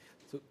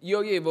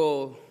Yo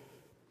llevo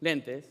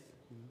lentes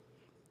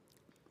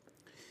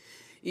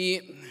y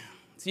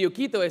si yo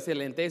quito ese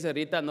lentes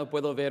ahorita no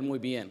puedo ver muy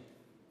bien.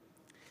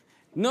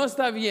 No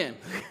está bien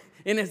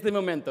en este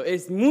momento.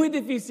 Es muy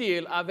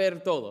difícil a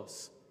ver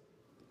todos.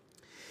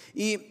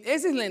 Y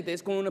esos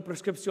lentes con una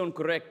prescripción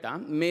correcta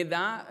me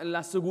da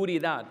la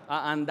seguridad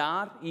a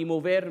andar y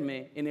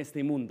moverme en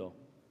este mundo.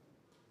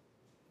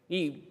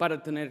 Y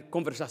para tener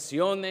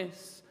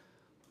conversaciones,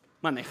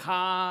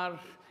 manejar,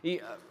 y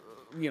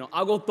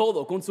hago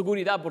todo con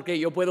seguridad porque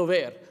yo puedo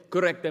ver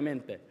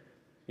correctamente.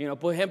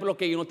 Por ejemplo,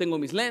 que yo no tengo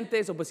mis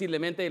lentes o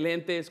posiblemente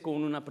lentes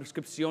con una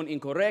prescripción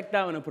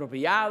incorrecta o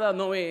inapropiada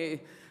no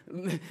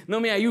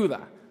me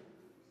ayuda.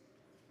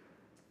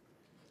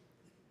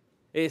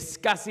 Es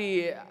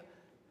casi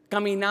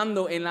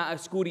caminando en la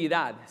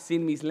oscuridad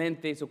sin mis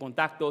lentes o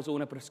contactos o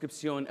una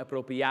prescripción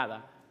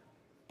apropiada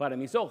para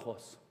mis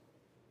ojos.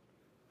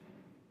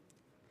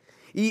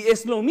 Y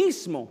es lo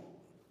mismo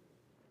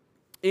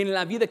en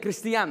la vida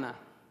cristiana.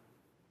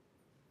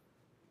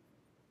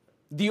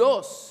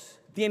 Dios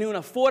tiene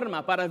una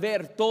forma para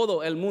ver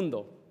todo el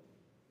mundo.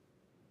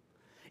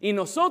 Y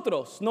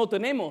nosotros no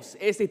tenemos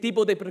ese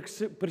tipo de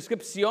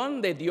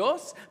prescripción de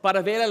Dios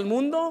para ver el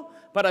mundo,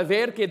 para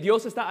ver qué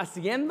Dios está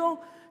haciendo,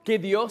 que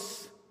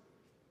Dios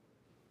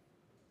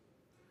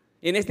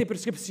en esta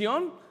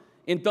prescripción,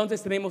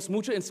 entonces tenemos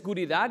mucha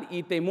inseguridad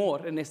y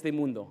temor en este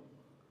mundo.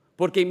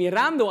 Porque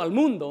mirando al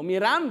mundo,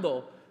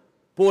 mirando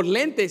por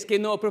lentes que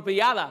no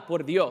apropiada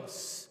por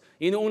Dios,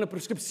 y no una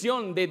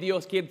prescripción de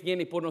Dios que Él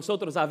tiene por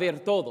nosotros a ver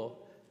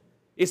todo.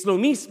 Es lo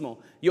mismo.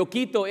 Yo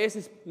quito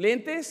esos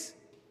lentes,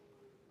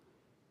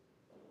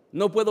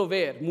 no puedo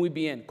ver muy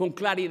bien, con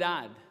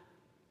claridad.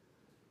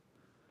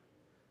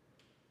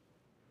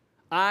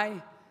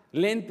 Hay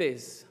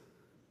lentes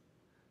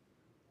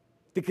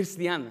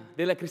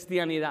de la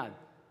cristianidad.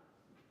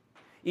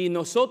 Y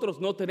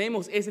nosotros no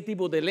tenemos ese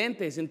tipo de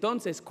lentes.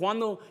 Entonces,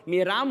 cuando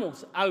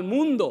miramos al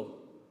mundo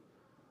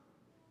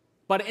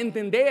para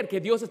entender que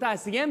Dios está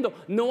haciendo,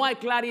 no hay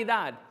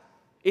claridad.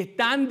 Es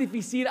tan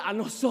difícil a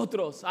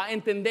nosotros a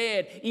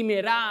entender y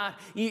mirar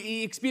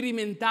y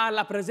experimentar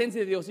la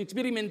presencia de Dios,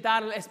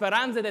 experimentar la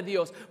esperanza de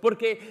Dios,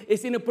 porque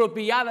es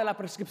inapropiada la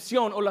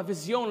prescripción o la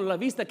visión o la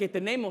vista que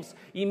tenemos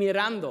y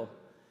mirando.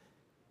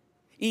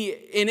 Y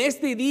en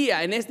este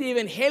día, en este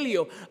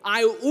evangelio,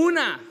 hay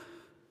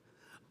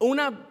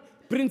una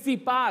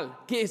principal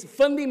que es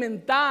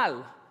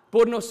fundamental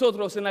por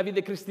nosotros en la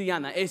vida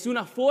cristiana. Es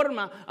una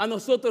forma a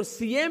nosotros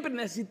siempre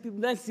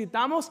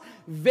necesitamos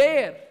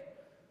ver.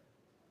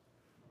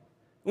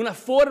 Una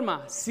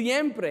forma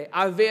siempre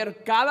a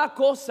ver cada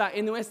cosa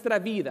en nuestra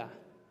vida.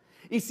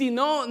 Y si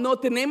no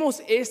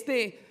tenemos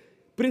este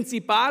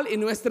principal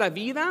en nuestra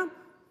vida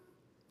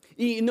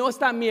y no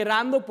está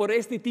mirando por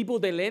este tipo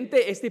de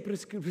lente, esta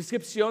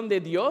prescripción de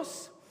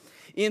Dios,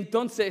 y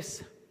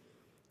entonces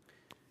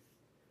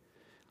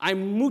hay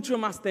mucho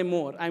más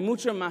temor, hay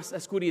mucha más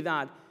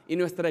oscuridad en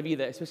nuestra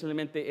vida,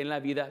 especialmente en la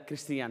vida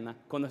cristiana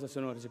con nuestro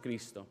Señor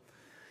Jesucristo.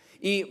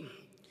 Y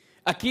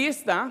aquí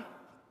está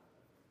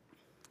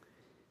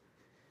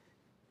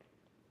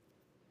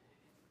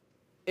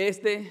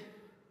esta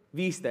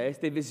vista,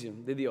 esta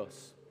visión de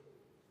Dios.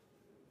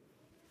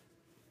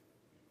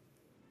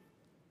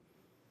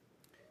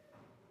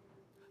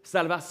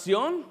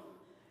 Salvación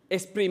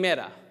es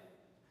primera,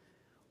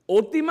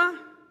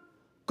 última,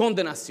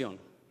 condenación.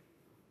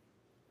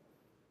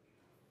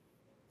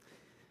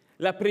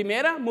 La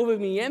primera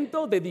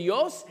movimiento de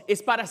Dios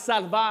es para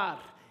salvar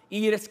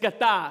y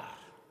rescatar.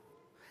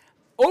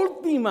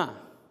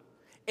 Última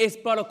es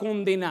para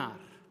condenar.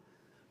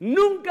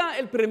 Nunca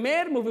el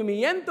primer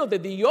movimiento de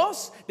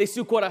Dios, de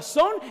su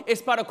corazón,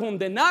 es para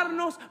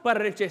condenarnos,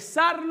 para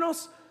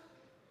rechazarnos,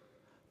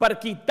 para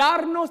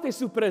quitarnos de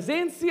su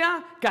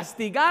presencia,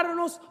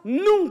 castigarnos.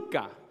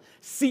 Nunca.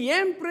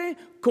 Siempre,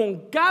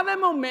 con cada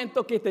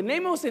momento que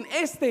tenemos en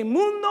este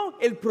mundo,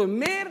 el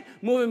primer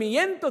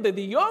movimiento de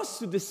Dios,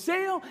 su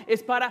deseo,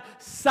 es para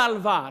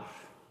salvar.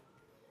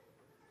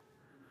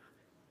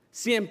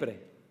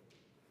 Siempre.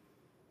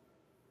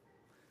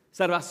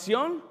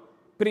 Salvación,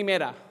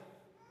 primera.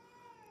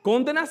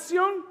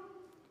 Condenación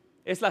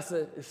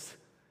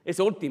es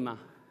última.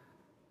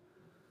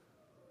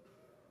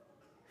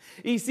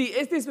 Y sí,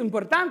 esto es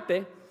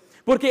importante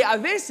porque a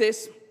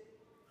veces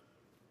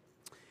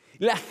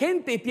la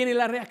gente tiene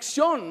la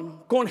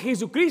reacción con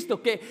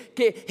Jesucristo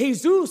que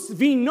Jesús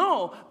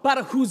vino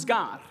para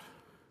juzgar.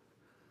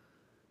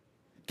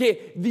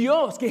 Que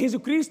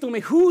Jesucristo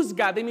me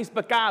juzga de mis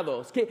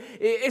pecados, que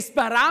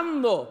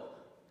esperando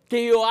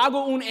que yo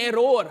haga un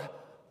error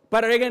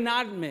para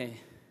regañarme,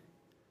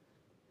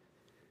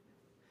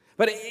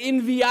 para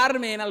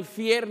enviarme al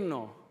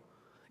infierno.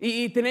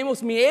 Y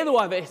tenemos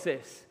miedo a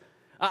veces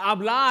a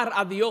hablar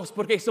a Dios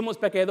porque somos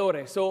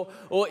pecadores o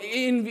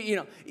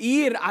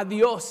ir a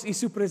Dios y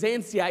su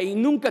presencia y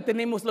nunca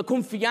tenemos la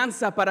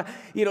confianza para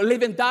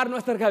levantar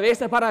nuestra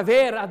cabeza para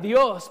ver a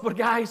Dios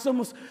porque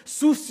somos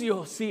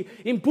sucios y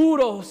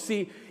impuros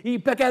y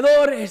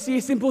pecadores y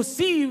es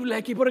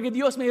imposible porque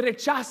Dios me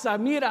rechaza.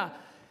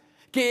 Mira,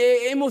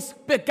 que hemos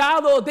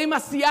pecado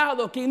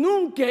demasiado, que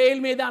nunca Él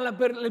me da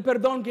el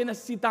perdón que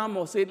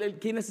necesitamos, el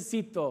que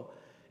necesito.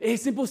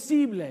 Es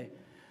imposible.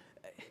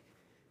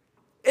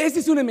 Esa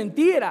es una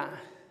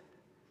mentira.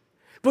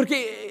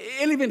 Porque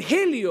el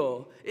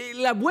Evangelio,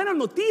 la buena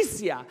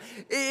noticia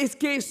es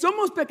que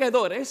somos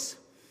pecadores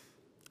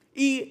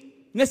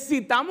y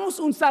necesitamos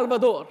un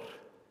Salvador,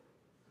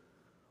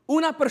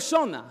 una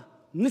persona.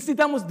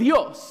 Necesitamos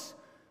Dios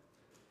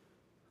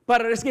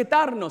para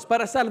rescatarnos,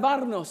 para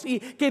salvarnos. Y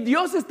que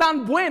Dios es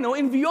tan bueno,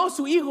 envió a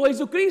su Hijo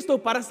Jesucristo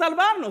para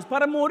salvarnos,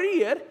 para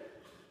morir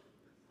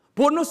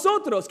por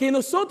nosotros. Que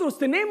nosotros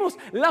tenemos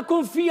la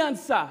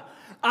confianza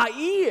a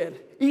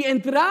ir y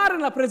entrar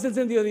en la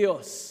presencia de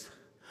Dios.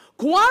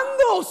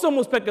 ¿Cuándo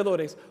somos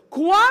pecadores?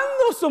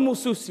 ¿Cuándo somos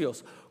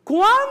sucios?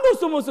 ¿Cuándo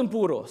somos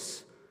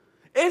impuros?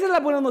 Esa es la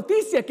buena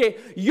noticia,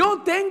 que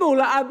yo tengo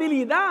la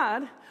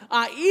habilidad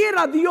a ir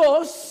a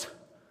Dios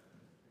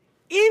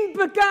en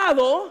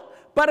pecado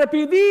para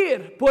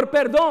pedir por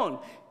perdón.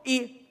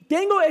 Y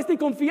tengo esta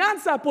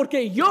confianza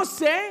porque yo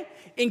sé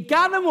en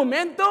cada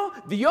momento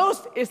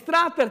Dios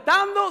está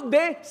tratando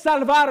de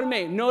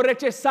salvarme, no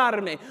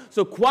rechazarme.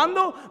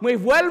 Cuando me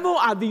vuelvo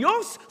a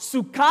Dios,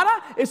 su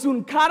cara es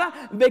una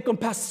cara de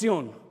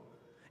compasión.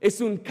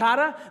 Es una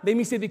cara de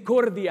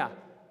misericordia.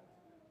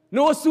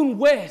 No es un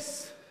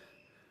juez.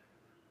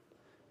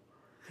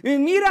 Y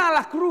mira a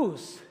la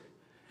cruz.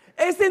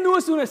 Este no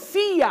es una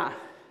silla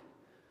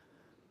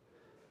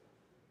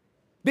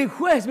de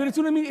juez, pero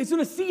es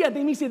una silla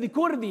de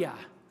misericordia.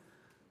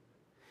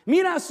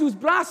 Mira sus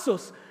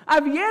brazos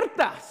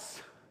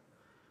abiertas,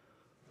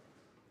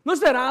 no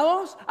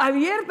cerrados,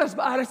 abiertas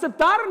para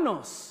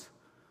aceptarnos.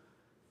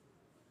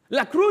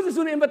 La cruz es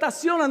una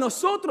invitación a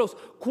nosotros.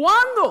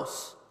 ¿Cuándo?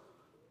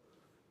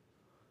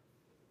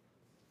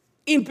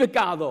 En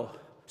pecado,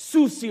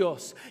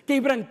 sucios,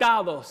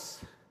 quebrantados.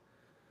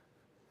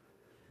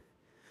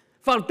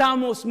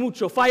 Faltamos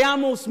mucho,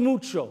 fallamos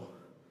mucho.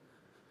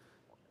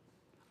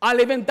 A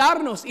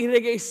levantarnos y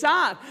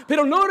regresar,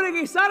 pero no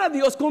regresar a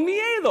Dios con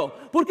miedo,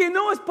 porque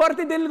no es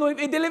parte del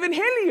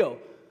Evangelio.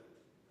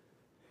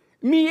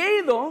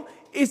 Miedo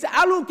es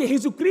algo que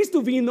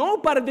Jesucristo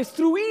vino para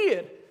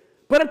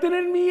destruir, para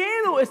tener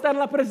miedo a estar en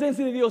la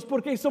presencia de Dios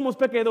porque somos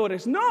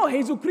pecadores. No,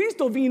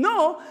 Jesucristo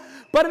vino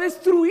para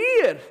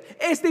destruir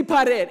esta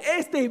pared,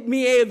 este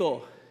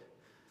miedo.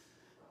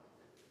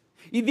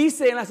 Y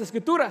dice en las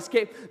Escrituras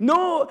que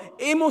no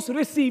hemos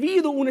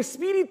recibido un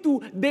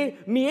espíritu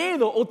de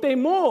miedo o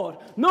temor.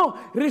 No,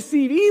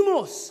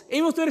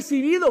 hemos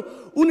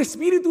recibido un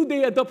espíritu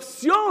de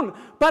adopción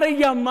para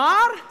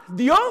llamar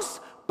Dios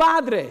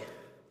Padre.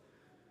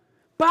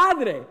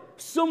 Padre,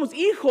 somos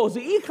hijos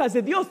e hijas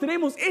de Dios,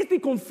 tenemos esta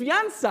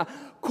confianza.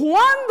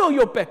 Cuando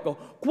yo peco,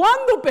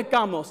 cuando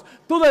pecamos,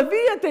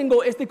 todavía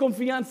tengo esta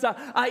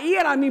confianza a ir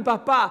a mi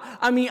papá,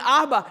 a mi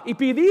Abba y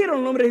pedir en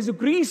el nombre de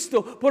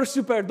Jesucristo por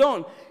su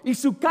perdón. Y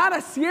su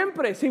cara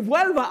siempre se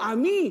vuelva a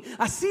mí,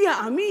 hacia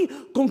a mí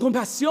con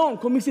compasión,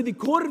 con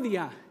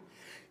misericordia.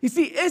 Y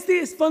sí, este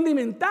es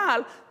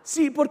fundamental,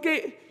 sí,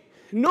 porque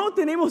no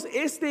tenemos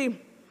este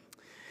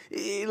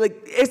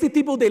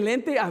tipo de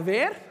lente a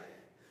ver.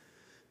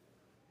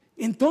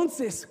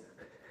 Entonces,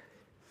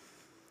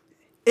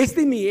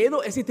 este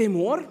miedo, ese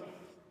temor,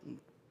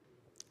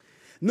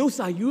 nos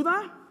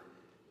ayuda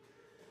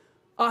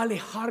a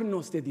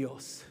alejarnos de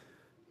Dios.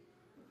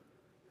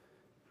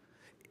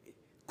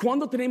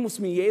 Cuando tenemos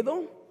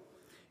miedo,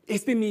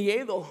 este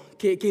miedo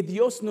que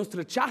Dios nos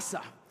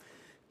rechaza,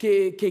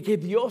 que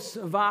Dios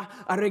va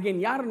a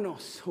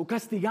regañarnos o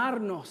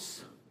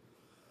castigarnos,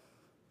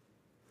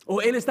 o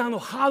Él está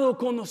enojado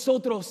con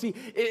nosotros y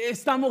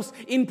estamos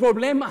en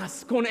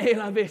problemas con Él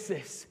a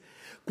veces.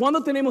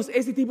 Cuando tenemos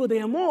ese tipo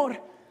de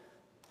amor,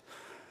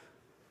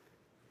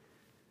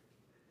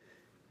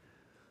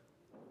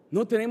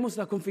 no tenemos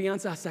la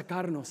confianza a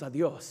sacarnos a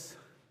Dios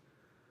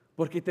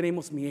porque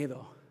tenemos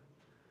miedo.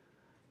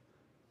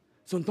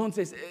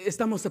 Entonces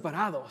estamos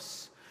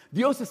separados.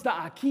 Dios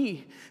está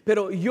aquí,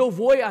 pero yo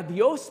voy a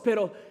Dios,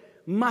 pero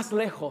más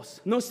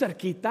lejos, no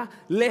cerquita,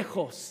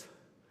 lejos,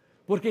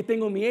 porque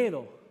tengo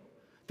miedo.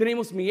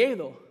 Tenemos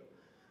miedo.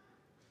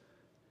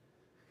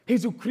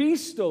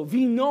 Jesucristo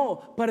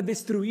vino para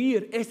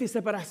destruir esta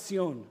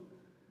separación,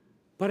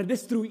 para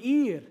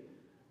destruir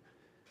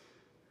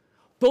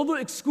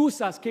todas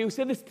excusas que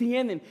ustedes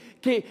tienen,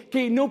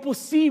 que no es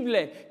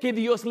posible que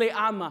Dios le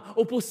ama,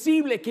 o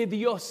posible que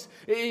Dios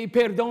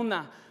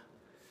perdona.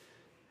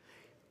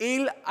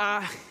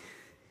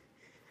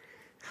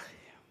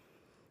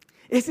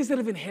 Este es el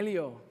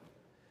Evangelio.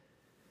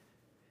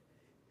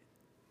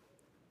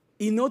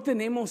 Y no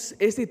tenemos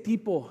ese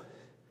tipo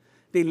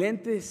de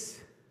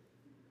lentes,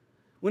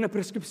 una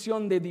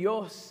prescripción de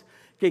Dios,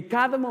 que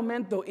cada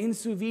momento en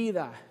su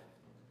vida,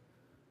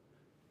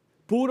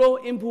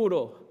 puro,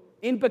 impuro,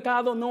 en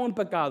pecado, no en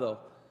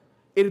pecado,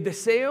 el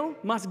deseo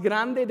más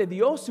grande de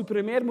Dios, su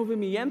primer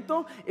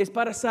movimiento, es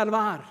para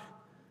salvar,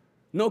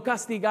 no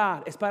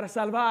castigar, es para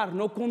salvar,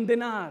 no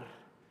condenar.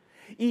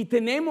 Y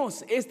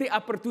tenemos esta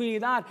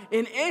oportunidad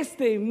en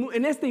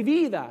esta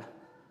vida,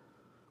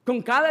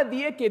 Con cada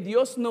día que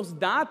Dios nos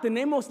da,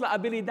 tenemos la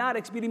habilidad de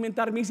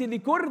experimentar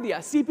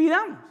misericordia si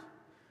pidamos.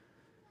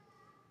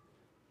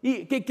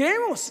 Y que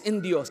creemos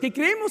en Dios, que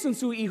creemos en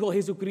su Hijo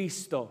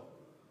Jesucristo.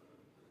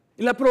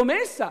 Y la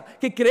promesa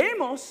que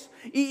creemos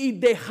y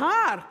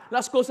dejar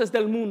las cosas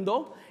del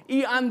mundo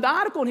y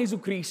andar con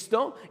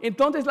Jesucristo,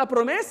 entonces la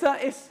promesa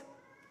es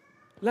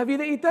la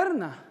vida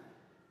eterna.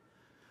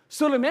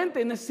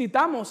 Solamente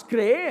necesitamos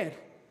creer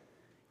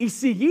y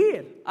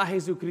seguir a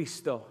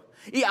Jesucristo.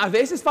 Y a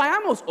veces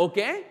fallamos, ¿ok?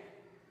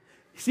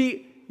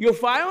 Si yo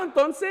fallo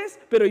entonces,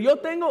 pero yo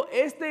tengo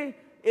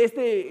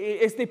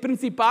este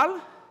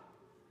principal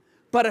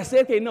para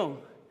hacer que no.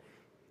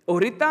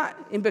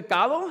 Ahorita en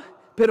pecado,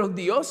 pero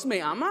Dios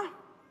me ama.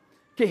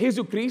 Que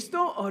Jesucristo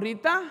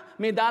ahorita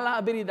me da la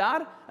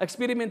habilidad a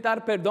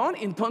experimentar perdón.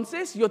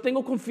 Entonces yo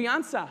tengo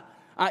confianza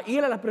a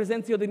ir a la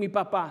presencia de mi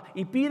papá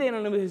y pide en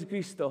el nombre de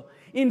Jesucristo.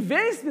 En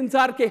vez de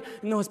pensar que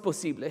no es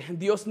posible,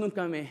 Dios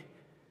nunca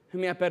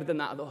me ha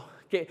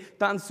perdonado. Que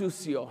tan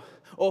sucio,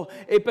 o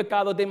he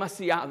pecado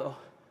demasiado,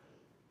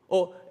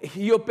 o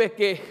yo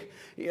pequé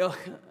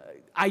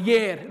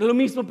ayer, lo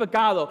mismo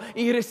pecado,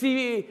 y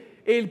recibí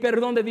el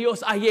perdón de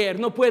Dios ayer,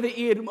 no puede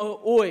ir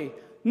hoy.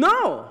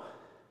 No.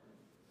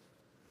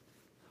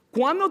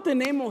 Cuando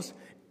tenemos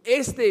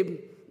esta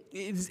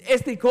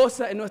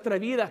cosa en nuestra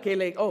vida,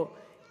 que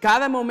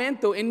cada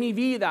momento en mi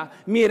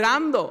vida,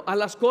 mirando a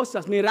las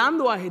cosas,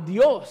 mirando a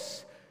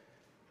Dios,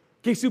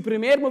 que su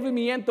primer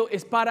movimiento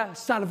es para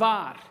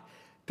salvar.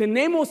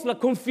 Tenemos la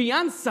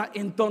confianza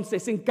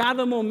entonces en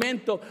cada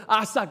momento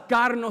a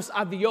sacarnos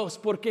a Dios,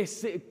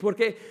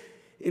 porque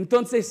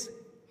entonces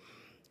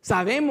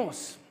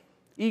sabemos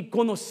y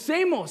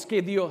conocemos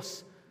que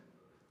Dios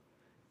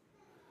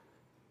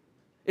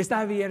está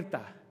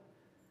abierta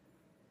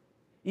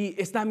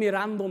y está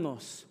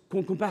mirándonos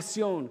con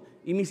compasión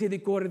y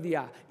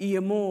misericordia y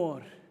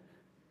amor.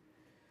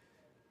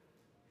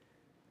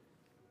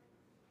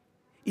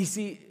 Y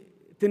si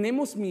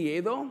tenemos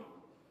miedo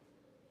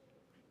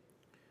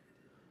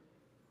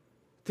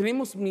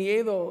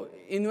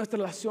en nuestra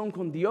relación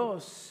con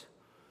Dios,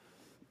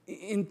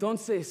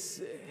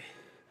 entonces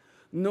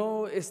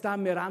no está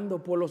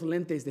mirando por los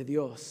lentes de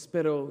Dios,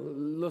 pero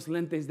los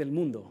lentes del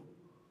mundo.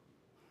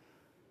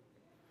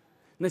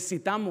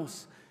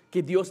 Necesitamos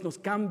que Dios nos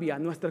cambie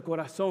nuestro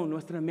corazón,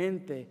 nuestra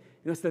mente,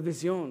 nuestra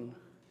visión,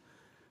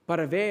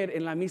 para ver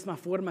en la misma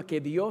forma que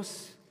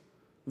Dios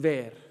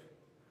ve.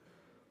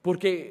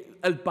 Porque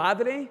el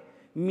Padre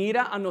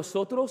mira a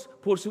nosotros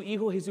por su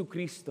Hijo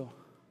Jesucristo.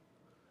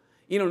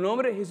 Y en el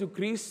nombre de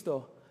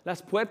Jesucristo,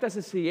 las puertas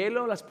del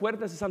cielo, las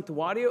puertas del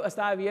santuario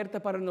están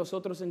abiertas para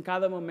nosotros en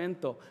cada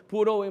momento,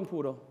 puro o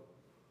impuro.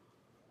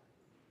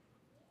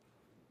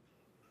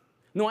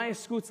 No hay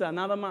excusa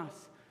nada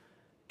más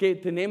que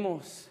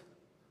tenemos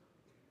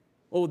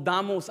o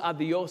damos a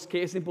Dios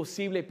que es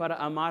imposible para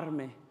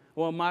amarme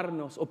o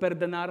amarnos o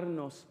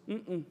perdonarnos.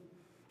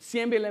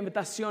 Siempre la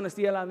invitación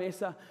está a la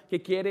mesa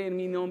que quiere en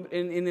mi nombre,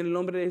 en el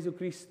nombre de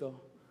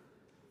Jesucristo.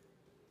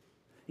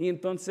 Y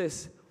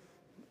entonces,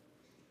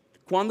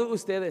 cuando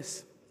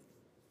ustedes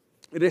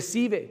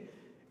reciben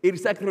el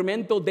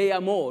sacramento de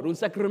amor, un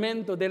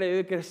sacramento de la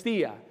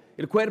Eucaristía,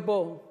 el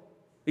cuerpo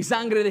y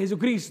sangre de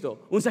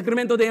Jesucristo, un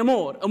sacramento de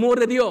amor, amor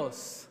de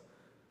Dios,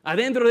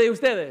 adentro de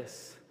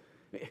ustedes.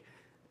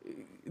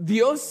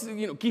 Dios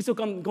quiso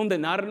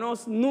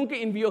condenarnos, nunca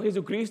envió a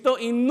Jesucristo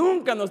y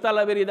nunca nos da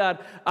la habilidad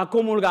a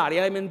comulgar y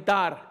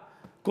alimentar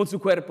con su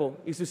cuerpo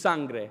y su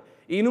sangre.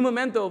 Y en un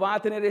momento va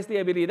a tener esta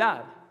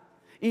habilidad.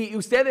 Y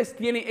ustedes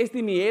tienen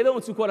este miedo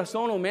en su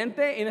corazón o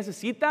mente y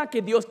necesita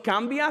que Dios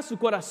cambie su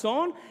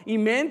corazón y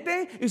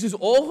mente y sus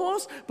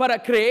ojos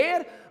para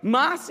creer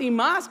más y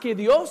más que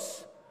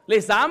Dios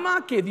les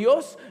ama, que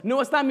Dios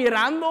no está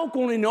mirando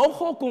con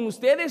enojo con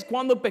ustedes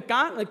cuando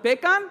pecan.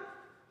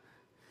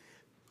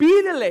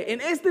 Pídele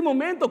en este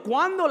momento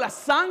cuando la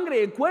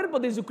sangre, el cuerpo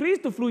de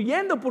Jesucristo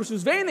fluyendo por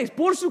sus venas,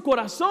 por su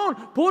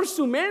corazón, por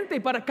su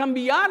mente para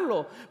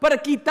cambiarlo, para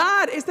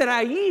quitar esta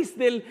raíz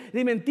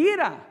de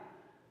mentira.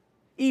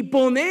 Y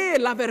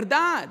poner la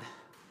verdad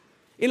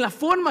en la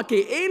forma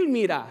que Él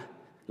mira,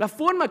 la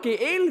forma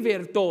que Él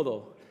ve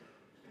todo.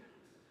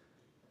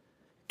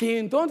 Que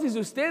entonces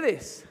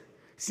ustedes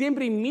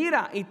siempre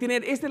miran y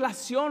tienen esta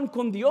relación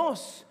con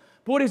Dios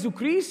por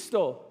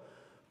Jesucristo,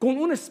 con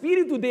un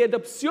espíritu de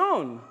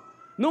adopción,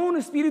 no un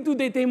espíritu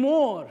de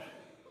temor.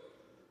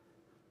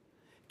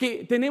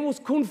 Que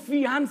tenemos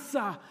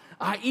confianza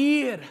a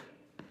ir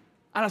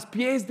a los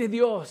pies de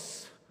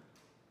Dios.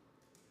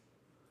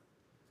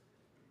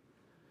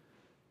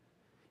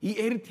 Y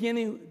Él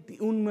tiene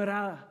una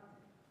mirada,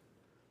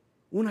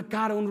 una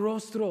cara, un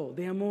rostro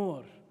de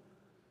amor,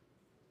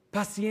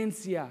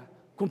 paciencia,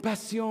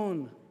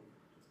 compasión.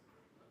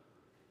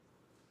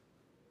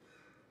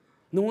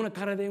 No una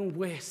cara de un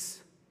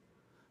juez,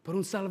 pero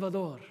un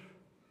salvador.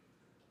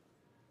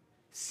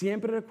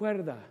 Siempre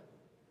recuerda,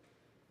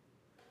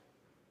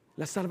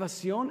 la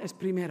salvación es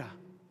primera.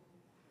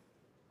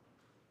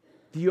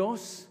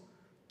 Dios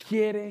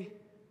quiere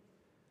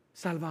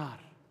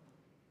salvar.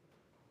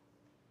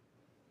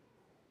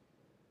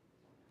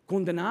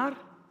 Condenar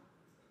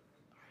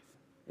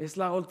es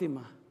la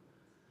última.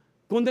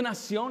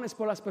 Condenación es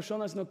por las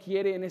personas que no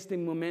quieren en este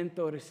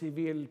momento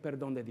recibir el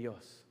perdón de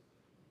Dios.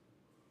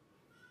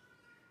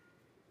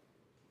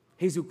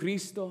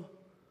 Jesucristo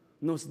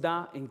nos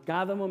da en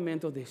cada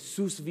momento de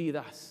sus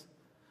vidas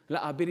la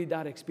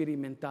habilidad de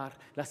experimentar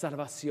la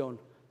salvación.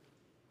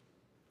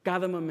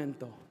 Cada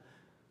momento.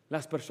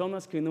 Las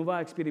personas que no van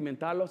a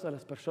experimentarlo, a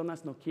las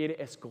personas no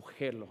quieren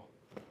escogerlo.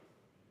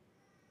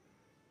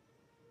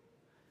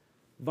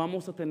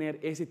 Vamos a tener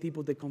ese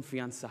tipo de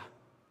confianza.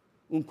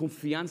 Una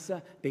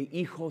confianza de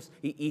hijos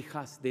y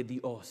hijas de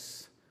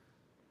Dios.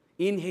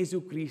 En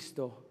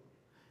Jesucristo,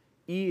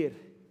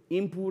 ir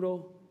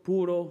impuro,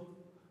 puro,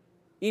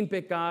 en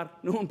pecar,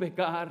 no en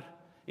pecar,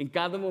 en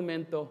cada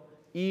momento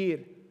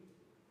ir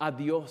a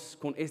Dios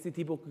con este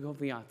tipo de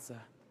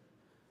confianza.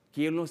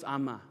 Que Él nos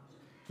ama,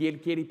 que Él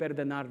quiere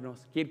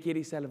perdonarnos, que Él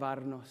quiere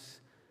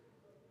salvarnos.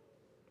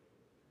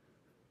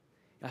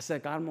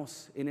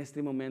 Acercarnos en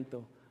este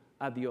momento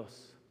a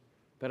Dios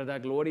para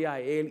dar gloria a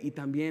Él y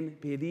también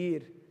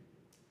pedir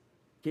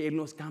que Él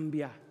nos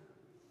cambie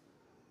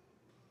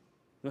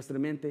nuestras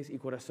mentes y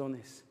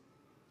corazones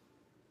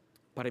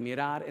para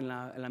mirar en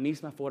la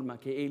misma forma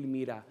que Él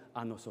mira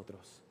a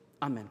nosotros.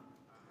 Amén.